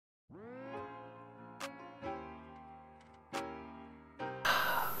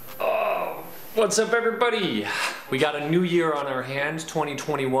What's up, everybody? We got a new year on our hands,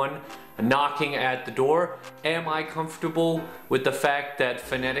 2021, knocking at the door. Am I comfortable with the fact that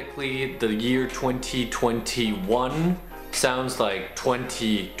phonetically the year 2021 sounds like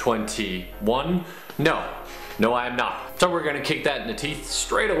 2021? No, I am not. So we're gonna kick that in the teeth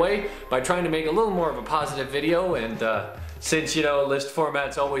straight away by trying to make a little more of a positive video, and since, you know, list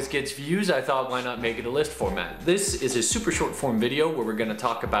formats always gets views, I thought why not make it a list format. This is a super short form video where we're gonna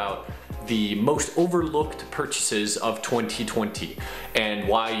talk about the most overlooked purchases of 2020 and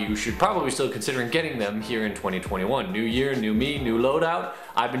why you should probably still consider getting them here in 2021. New year, new me, new loadout.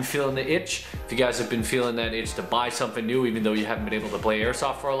 I've been feeling the itch. If you guys have been feeling that itch to buy something new even though you haven't been able to play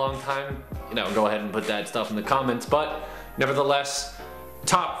Airsoft for a long time, you know, go ahead and put that stuff in the comments. But nevertheless,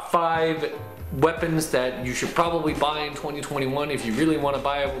 top 5 weapons that you should probably buy in 2021 if you really want to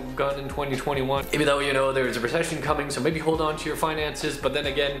buy a gun in 2021. Even though, you know, there's a recession coming, so maybe hold on to your finances, but then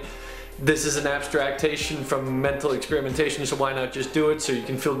again, this is an abstractation from mental experimentation, so why not just do it so you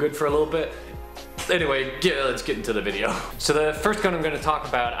can feel good for a little bit? Anyway, let's get into the video. So the first gun I'm going to talk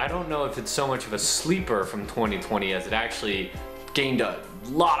about, I don't know if it's so much of a sleeper from 2020 as it actually gained a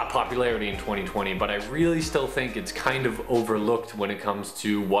lot of popularity in 2020, but I really still think it's kind of overlooked when it comes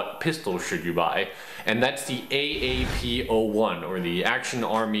to what pistol should you buy, and that's the AAP-01, or the Action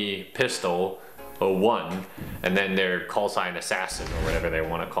Army Pistol 01, and then their call sign Assassin, or whatever they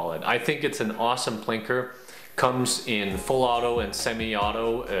want to call it. I think it's an awesome plinker. Comes in full auto and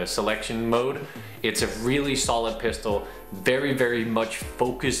semi-auto selection mode. It's a really solid pistol, very much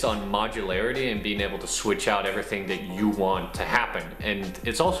focused on modularity and being able to switch out everything that you want to happen. And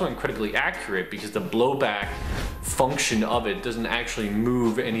it's also incredibly accurate because the blowback function of it doesn't actually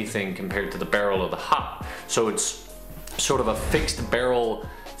move anything compared to the barrel of the hop. So it's sort of a fixed barrel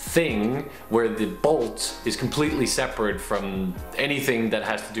thing where the bolt is completely separate from anything that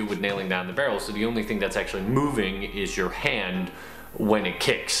has to do with nailing down the barrel. So the only thing that's actually moving is your hand when it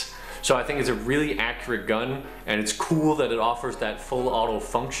kicks. So I think it's a really accurate gun, and it's cool that it offers that full auto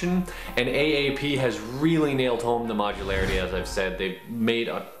function. And AAP has really nailed home the modularity, as I've said. They've made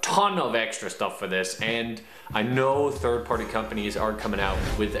a ton of extra stuff for this, and I know third-party companies are coming out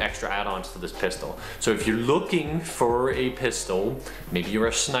with extra add-ons to this pistol. So if you're looking for a pistol, maybe you're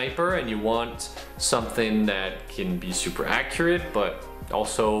a sniper and you want something that can be super accurate, but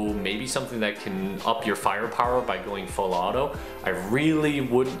also maybe something that can up your firepower by going full auto, I really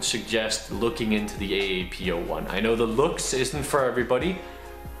would suggest looking into the AAP-01. I know the looks isn't for everybody,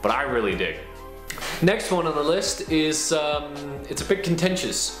 but I really dig. Next one on the list is, it's a bit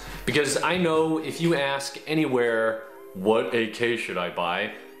contentious, because I know if you ask anywhere, what AK should I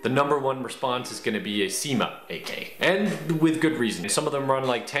buy? The #1 response is going to be a SEMA AK, and with good reason. Some of them run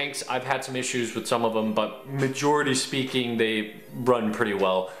like tanks. I've had some issues with some of them, but majority speaking, they run pretty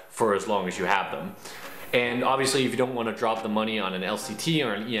well for as long as you have them. And obviously, if you don't want to drop the money on an LCT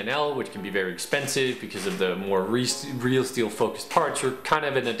or an ENL, which can be very expensive because of the more real steel focused parts, you're kind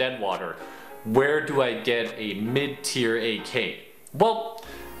of in a dead water. Where do I get a mid-tier AK? Well,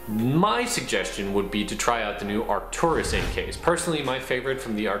 my suggestion would be to try out the new Arcturus AKs. Personally, my favorite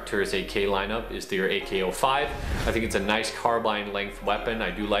from the Arcturus AK lineup is their AK-05. I think it's a nice carbine length weapon. I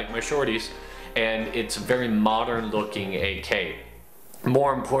do like my shorties, and it's a very modern looking AK.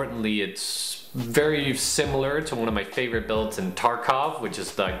 More importantly, it's very similar to one of my favorite builds in Tarkov, which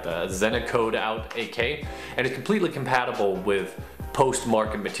is like the Zenacode out AK, and it's completely compatible with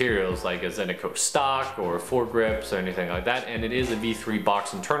post-market materials like a Zenacode stock or foregrips or anything like that, and it is a V3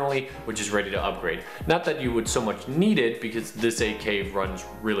 box internally, which is ready to upgrade. Not that you would so much need it, because this AK runs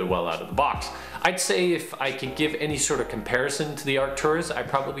really well out of the box. I'd say if I could give any sort of comparison to the Arcturus, I'd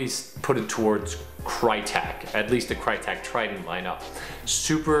probably put it towards Crytek, at least the Crytek Trident lineup.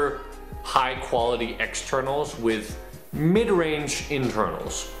 Super high quality externals with mid-range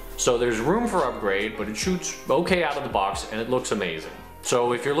internals. So there's room for upgrade, but it shoots okay out of the box and it looks amazing.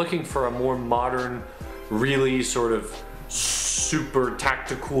 So if you're looking for a more modern, really sort of super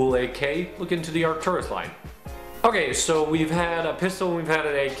tactical AK, look into the Arcturus line. Okay, so we've had a pistol, we've had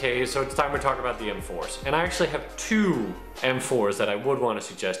an AK, so it's time to talk about the M4s. And I actually have 2 M4s that I would want to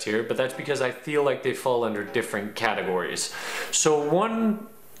suggest here, but that's because I feel like they fall under different categories. So one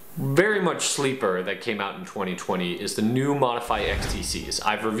very much sleeper that came out in 2020 is the new Modify XTCs.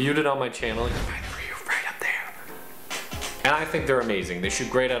 I've reviewed it on my channel. You can find the review right up there. And I think they're amazing. They shoot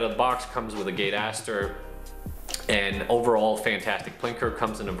great out of the box, comes with a gate aster, and overall fantastic plinker.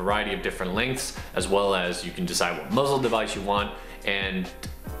 Comes in a variety of different lengths, as well as you can decide what muzzle device you want. And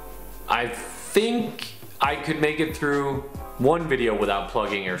I think I could make it through one video without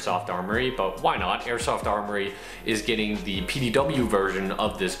plugging Airsoft Armory, but why not? Airsoft Armory is getting the PDW version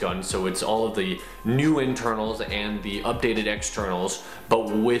of this gun, so it's all of the new internals and the updated externals,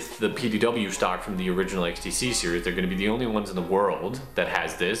 but with the PDW stock from the original XTC series. They're going to be the only ones in the world that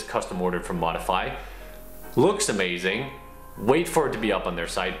has this, custom ordered from Modify. Looks amazing. Wait for it to be up on their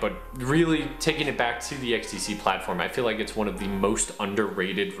site, but really taking it back to the XTC platform, I feel like it's one of the most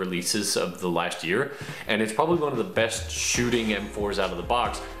underrated releases of the last year, and it's probably one of the best shooting M4s out of the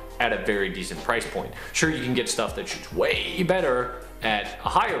box at a very decent price point. Sure, you can get stuff that shoots way better at a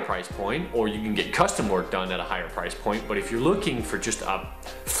higher price point, or you can get custom work done at a higher price point, but if you're looking for just a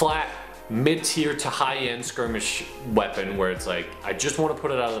flat mid-tier to high-end skirmish weapon where it's like, I just want to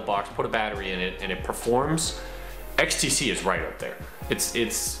put it out of the box, put a battery in it, and it performs, XTC is right up there.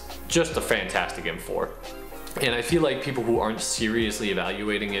 It's just a fantastic M4. And I feel like people who aren't seriously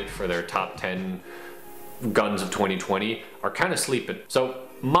evaluating it for their top 10 guns of 2020 are kind of sleeping. So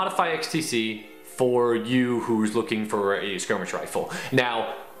Modify XTC for you who's looking for a skirmish rifle.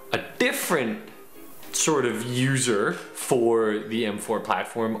 Now, a different sort of user for the M4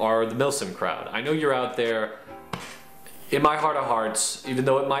 platform are the Milsim crowd. I know you're out there. In my heart of hearts, even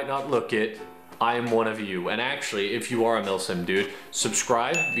though it might not look it, I am one of you. And actually, if you are a Milsim dude,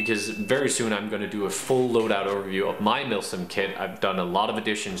 subscribe, because very soon I'm going to do a full loadout overview of my Milsim kit. I've done a lot of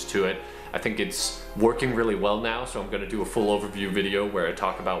additions to it. I think it's working really well now, so I'm going to do a full overview video where I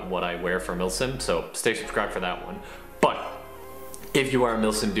talk about what I wear for Milsim, so stay subscribed for that one. But if you are a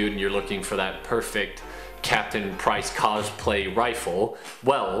Milsim dude and you're looking for that perfect Captain Price cosplay rifle,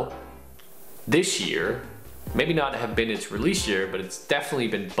 well, this year, maybe not have been its release year, but it's definitely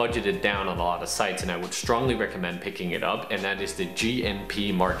been budgeted down on a lot of sites, and I would strongly recommend picking it up, and that is the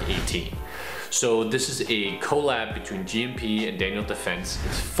GMP Mark 18. So this is a collab between GMP and Daniel Defense.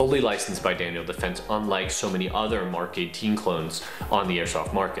 It's fully licensed by Daniel Defense, unlike so many other Mark 18 clones on the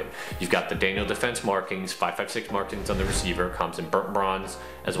airsoft market. You've got the Daniel Defense markings, 556 markings on the receiver, comes in burnt bronze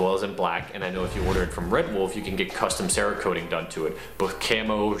as well as in black, and I know if you order it from Red Wolf, you can get custom Cerakoting done to it, both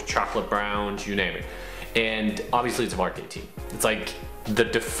camo, chocolate browns, you name it. And obviously it's a Mark 18. It's like the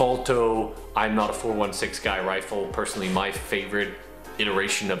defaulto, I'm not a 416 guy rifle. Personally, my favorite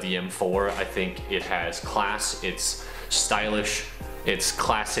iteration of the M4. I think it has class, it's stylish, it's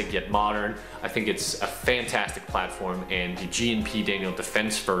classic yet modern. I think it's a fantastic platform, and the GMP Daniel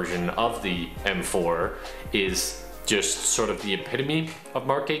Defense version of the M4 is just sort of the epitome of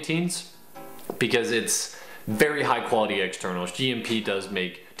Mark 18s, because it's very high quality externals. GMP does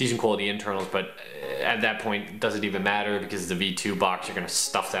make decent quality internals, but at that point, does it even matter? Because the V2 box, you're gonna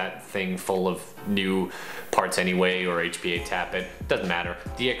stuff that thing full of new parts anyway, or HPA tap it, doesn't matter.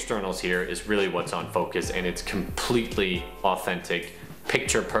 The externals here is really what's on focus, and it's completely authentic,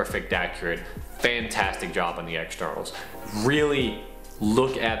 picture perfect, accurate, fantastic job on the externals. Really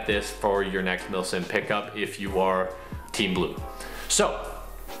look at this for your next Milsim pickup if you are Team Blue. So,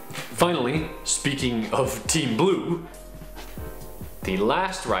 finally, speaking of Team Blue, the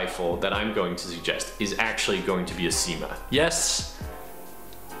last rifle that I'm going to suggest is actually going to be a SEMA. Yes,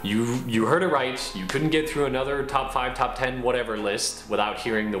 you heard it right. You couldn't get through another top 5, top 10, whatever list without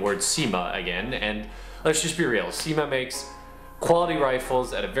hearing the word SEMA again. And let's just be real, SEMA makes quality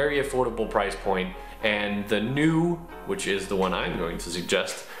rifles at a very affordable price point, and the new, which is the one I'm going to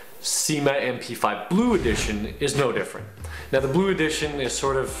suggest, SEMA MP5 Blue Edition is no different. Now the Blue Edition is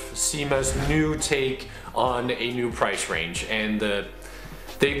sort of SEMA's new take on a new price range, and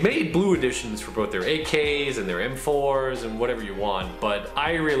they've made Blue Editions for both their AKs and their M4s and whatever you want, but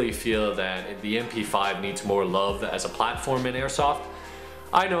I really feel that the MP5 needs more love as a platform in Airsoft.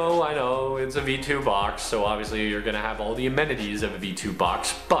 I know, it's a V2 box, so obviously you're gonna have all the amenities of a V2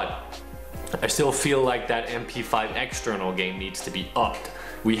 box, but I still feel like that MP5 external game needs to be upped.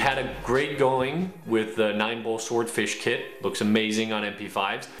 We had a great going with the 9-bowl swordfish kit, looks amazing on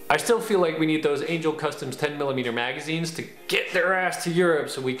MP5s. I still feel like we need those Angel Customs 10mm magazines to get their ass to Europe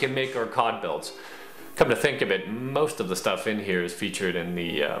so we can make our COD builds. Come to think of it, most of the stuff in here is featured in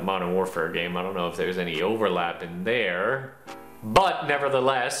the Modern Warfare game. I don't know if there's any overlap in there. But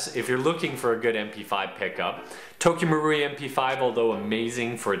nevertheless, if you're looking for a good MP5 pickup, Tokyo Marui MP5, although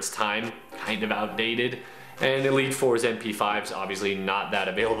amazing for its time, kind of outdated. And Elite 4's MP5's obviously not that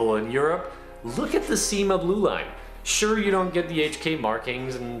available in Europe. Look at the SEMA Blue line. Sure, you don't get the HK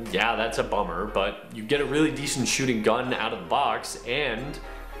markings, and yeah, that's a bummer, but you get a really decent shooting gun out of the box, and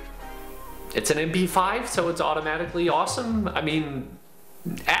it's an MP5, so it's automatically awesome. I mean,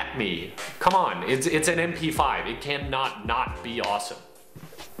 at me, come on, it's an MP5. It cannot not be awesome.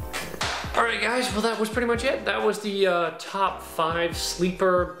 Alright guys, well that was pretty much it. That was the top 5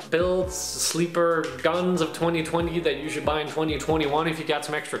 sleeper builds, sleeper guns of 2020 that you should buy in 2021 if you got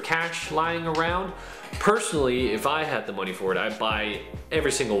some extra cash lying around. Personally, if I had the money for it, I'd buy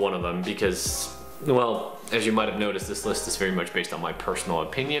every single one of them because, well, as you might have noticed, this list is very much based on my personal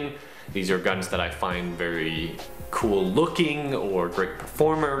opinion. These are guns that I find very cool looking or great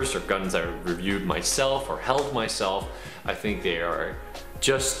performers, or guns that I've reviewed myself or held myself. I think they are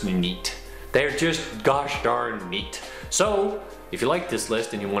just neat. They're just gosh darn neat. So if you like this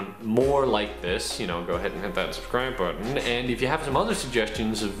list and you want more like this, you know, go ahead and hit that subscribe button. And if you have some other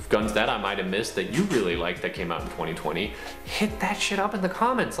suggestions of guns that I might have missed that you really like that came out in 2020, hit that shit up in the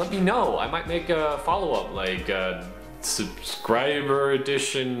comments. Let me know. I might make a follow-up, like subscriber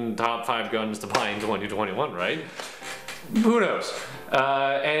edition top 5 guns to buy in 2021, right? Who knows?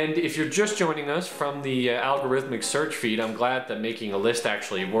 And if you're just joining us from the algorithmic search feed, I'm glad that making a list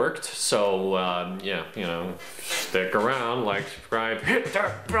actually worked. So yeah, you know, stick around, like, subscribe, hit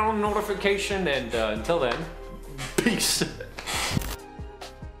that bell notification, and until then, peace.